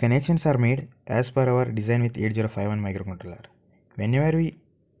 The connections are made as per our design with 8051 microcontroller. Whenever we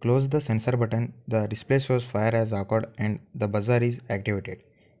close the sensor button, the display shows fire as occurred and the buzzer is activated.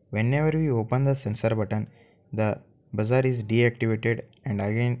 Whenever we open the sensor button, the buzzer is deactivated and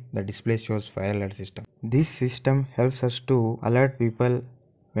again the display shows fire alert system. This system helps us to alert people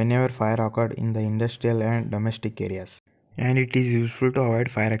whenever fire occurred in the industrial and domestic areas. And it is useful to avoid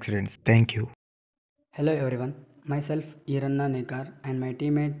fire accidents. Thank you. Hello everyone, myself Iranna Nekar and my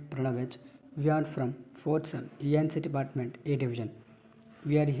teammate Pranavich. We are from 4th SEM ENC Department A Division.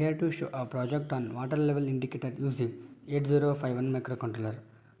 We are here to show a project on water level indicator using 8051 microcontroller.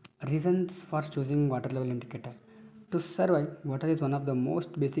 Reasons for choosing water level indicator. To survive, water is one of the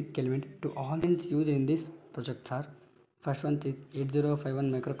most basic element to all things used in this project are: first one is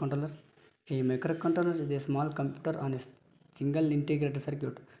 8051 microcontroller. A microcontroller is a small computer on a single integrated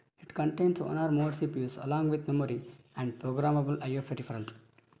circuit. It contains one or more CPUs along with memory and programmable IO peripherals.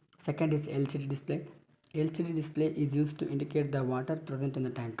 Second is LCD display. LCD display is used to indicate the water present in the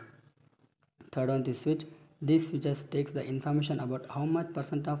tank. Third one is switch. This switches takes the information about how much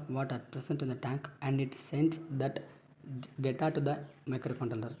percent of water present in the tank and it sends that data to the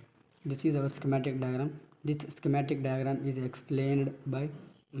microcontroller. This is our schematic diagram. This schematic diagram is explained by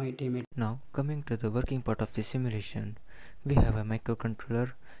my teammate. Now coming to the working part of the simulation, we have a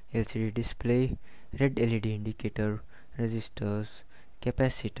microcontroller, LCD display, red LED indicator, resistors,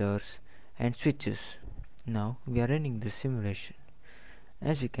 capacitors and switches. Now we are running the simulation.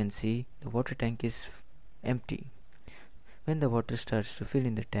 As you can see, the water tank is empty. When the water starts to fill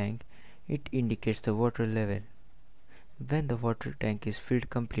in the tank, it indicates the water level. When the water tank is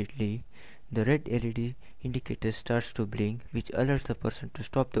filled completely, the red LED indicator starts to blink, which alerts the person to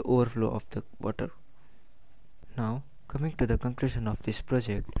stop the overflow of the water. Now, coming to the conclusion of this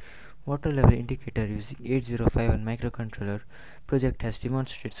project, water level indicator using 8051 microcontroller project has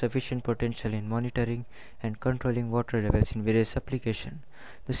demonstrated sufficient potential in monitoring and controlling water levels in various applications.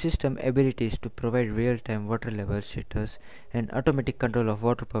 The system abilities to provide real-time water level status and automatic control of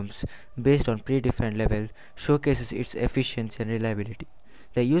water pumps based on predefined level showcases its efficiency and reliability.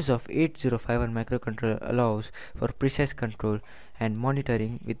 The use of 8051 microcontroller allows for precise control and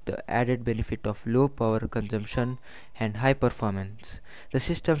monitoring with the added benefit of low power consumption and high performance. The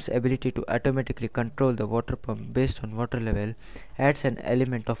system's ability to automatically control the water pump based on water level adds an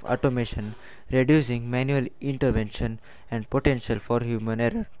element of automation, reducing manual intervention and potential for human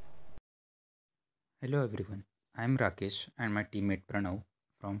error. Hello everyone, I am Rakesh and my teammate Pranav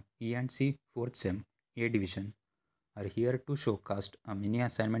from E&C 4th SEM A Division. are here to showcase a mini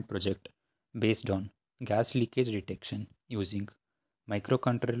assignment project based on gas leakage detection using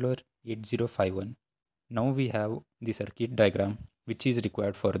microcontroller 8051. Now we have the circuit diagram which is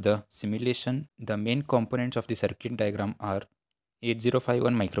required for the simulation. The main components of the circuit diagram are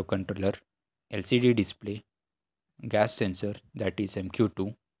 8051 microcontroller, LCD display, gas sensor that is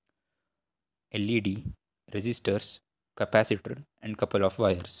MQ2, LED, resistors, capacitor and couple of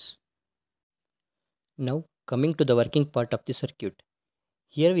wires. Now coming to the working part of the circuit.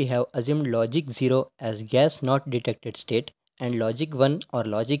 Here we have assumed logic 0 as gas not detected state and logic 1 or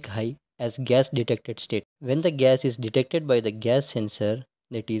logic high as gas detected state. When the gas is detected by the gas sensor,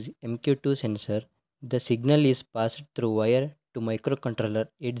 that is MQ2 sensor, the signal is passed through wire to microcontroller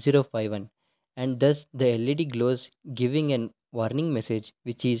 8051 and thus the LED glows giving an warning message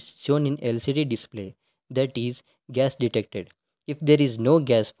which is shown in LCD display, that is gas detected. If there is no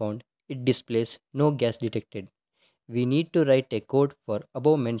gas found, it displays no gas detected. We need to write a code for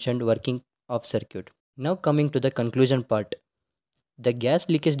above mentioned working of circuit. Now coming to the conclusion part. The gas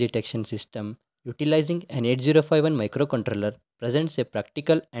leakage detection system utilizing an 8051 microcontroller presents a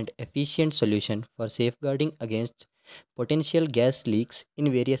practical and efficient solution for safeguarding against potential gas leaks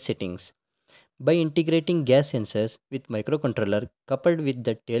in various settings. By integrating gas sensors with microcontroller coupled with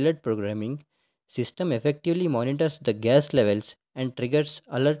the tailored programming, system effectively monitors the gas levels and triggers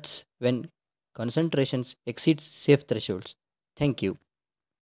alerts when concentrations exceed safe thresholds. Thank you.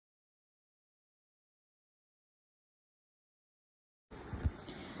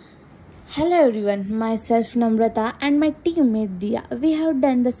 Hello everyone, myself Namrata and my teammate Dia. We have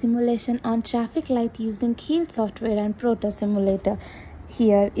done the simulation on traffic light using Keel software and Proto Simulator.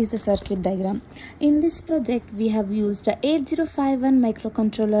 Here is the circuit diagram. In this project, we have used a 8051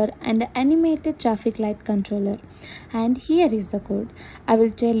 microcontroller and an animated traffic light controller. And here is the code. I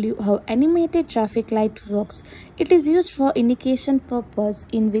will tell you how animated traffic light works. It is used for indication purpose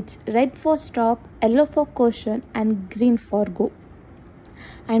in which red for stop, yellow for caution and green for go.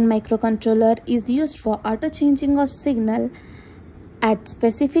 And microcontroller is used for auto changing of signal at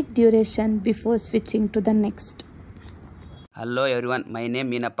specific duration before switching to the next. Hello everyone, my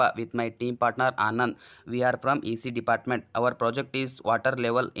name is Minappa with my team partner Anand. We are from EC department. Our project is water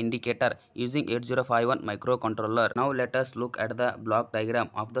level indicator using 8051 microcontroller. Now let us look at the block diagram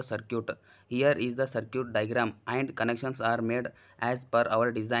of the circuit. Here is the circuit diagram and connections are made as per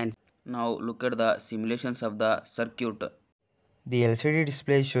our designs. Now look at the simulations of the circuit. The LCD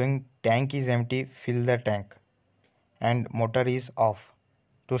display is showing tank is empty, fill the tank, and motor is off.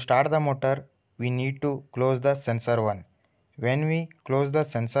 To start the motor, we need to close the sensor 1. When we close the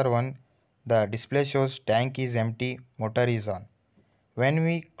sensor 1, the display shows tank is empty, motor is on. When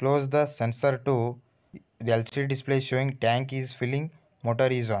we close the sensor 2, the LCD display is showing tank is filling, motor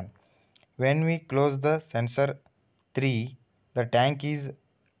is on. When we close the sensor 3, the tank is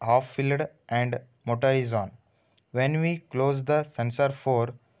half filled and motor is on. When we close the sensor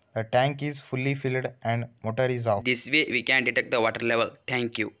 4, the tank is fully filled and motor is off. This way we can detect the water level.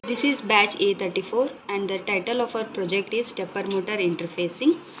 Thank you. This is batch A34 and the title of our project is stepper motor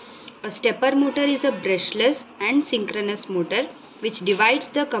interfacing. A stepper motor is a brushless and synchronous motor which divides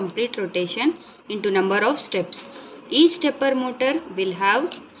the complete rotation into number of steps. Each stepper motor will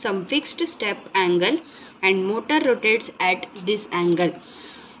have some fixed step angle and motor rotates at this angle.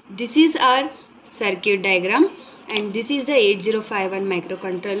 This is our circuit diagram and this is the 8051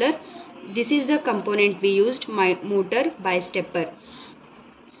 microcontroller. This is the component we used, my motor by stepper.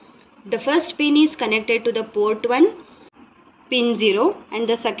 The first pin is connected to the port 1, pin 0, and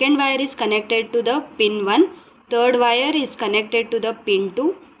the second wire is connected to the pin 1, third wire is connected to the pin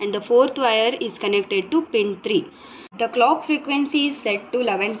 2 and the fourth wire is connected to pin 3. The clock frequency is set to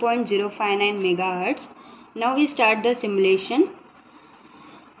 11.059 MHz. Now we start the simulation.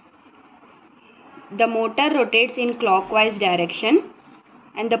 The motor rotates in clockwise direction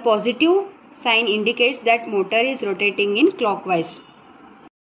and the positive sign indicates that motor is rotating in clockwise.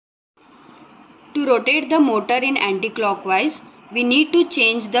 To rotate the motor in anti-clockwise, we need to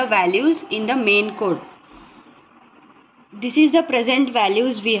change the values in the main code. This is the present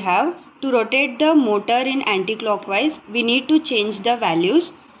values we have. To rotate the motor in anti-clockwise, we need to change the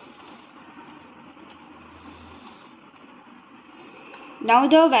values. Now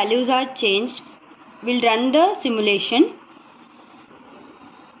the values are changed. We'll run the simulation.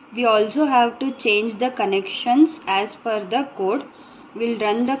 We also have to change the connections as per the code. We'll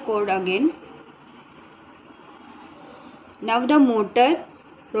run the code again. Now the motor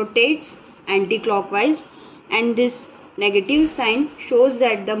rotates anti-clockwise and this negative sign shows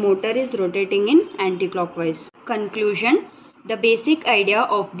that the motor is rotating in anti-clockwise. Conclusion: The basic idea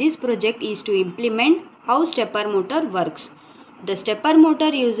of this project is to implement how stepper motor works. The stepper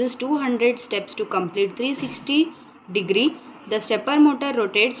motor uses 200 steps to complete 360 degree. The stepper motor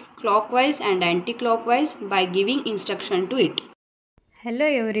rotates clockwise and anti-clockwise by giving instruction to it. Hello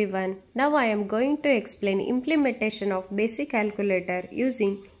everyone, now I am going to explain implementation of basic calculator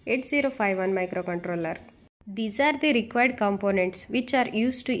using 8051 microcontroller. These are the required components which are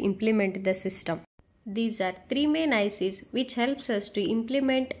used to implement the system. These are three main ICs which helps us to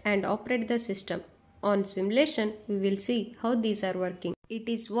implement and operate the system. On simulation, we will see how these are working. It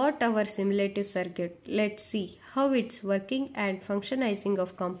is what our simulative circuit. Let's see how it's working and functionizing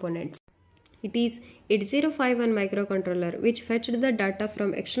of components. It is 8051 microcontroller which fetched the data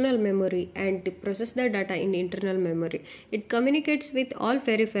from external memory and processed the data in internal memory. It communicates with all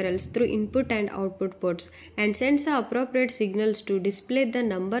peripherals through input and output ports and sends the appropriate signals to display the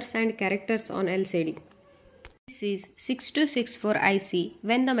numbers and characters on LCD. This is 6264 IC.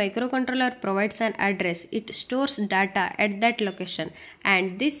 When the microcontroller provides an address, it stores data at that location,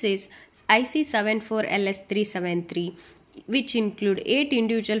 and this is IC74LS373. which include 8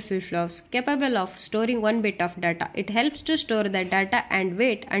 individual flip-flops capable of storing 1 bit of data. It helps to store the data and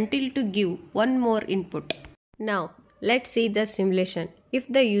wait until to give one more input. Now, let's see the simulation. If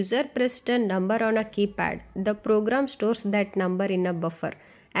the user pressed a number on a keypad, the program stores that number in a buffer,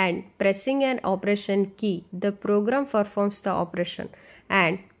 and pressing an operation key, the program performs the operation,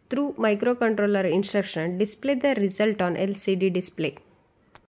 and through microcontroller instruction display the result on LCD display.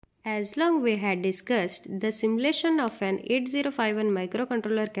 As long we had discussed, the simulation of an 8051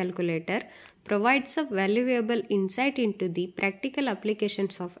 microcontroller calculator provides a valuable insight into the practical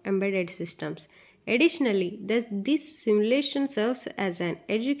applications of embedded systems. Additionally, this simulation serves as an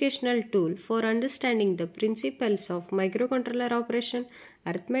educational tool for understanding the principles of microcontroller operation,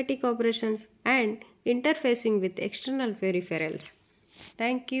 arithmetic operations, and interfacing with external peripherals.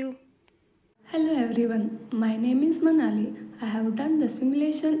 Thank you. Hello everyone, my name is Manali. I have done the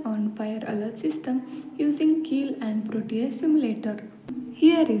simulation on fire alert system using Keel and Proteus simulator.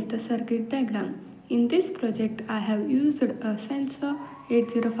 Here is the circuit diagram. In this project, I have used a sensor,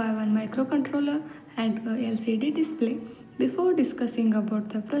 8051 microcontroller and a LCD display. Before discussing about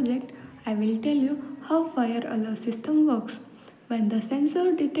the project, I will tell you how fire alert system works. When the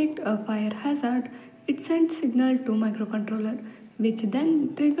sensor detects a fire hazard, it sends signal to microcontroller, which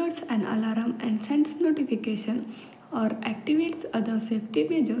then triggers an alarm and sends notification or activates other safety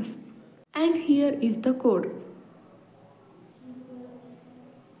measures. And here is the code.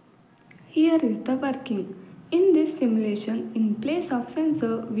 Here is the working. In this simulation, in place of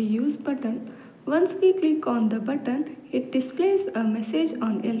sensor, we use button. Once we click on the button, it displays a message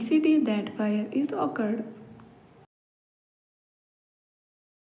on LCD that fire is occurred.